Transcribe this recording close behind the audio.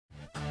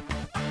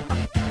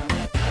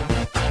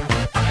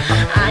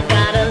I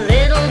got a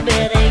little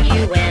bit of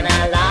you and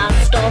I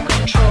lost all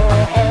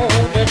control.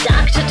 The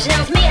doctor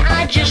tells me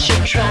I just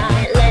should try.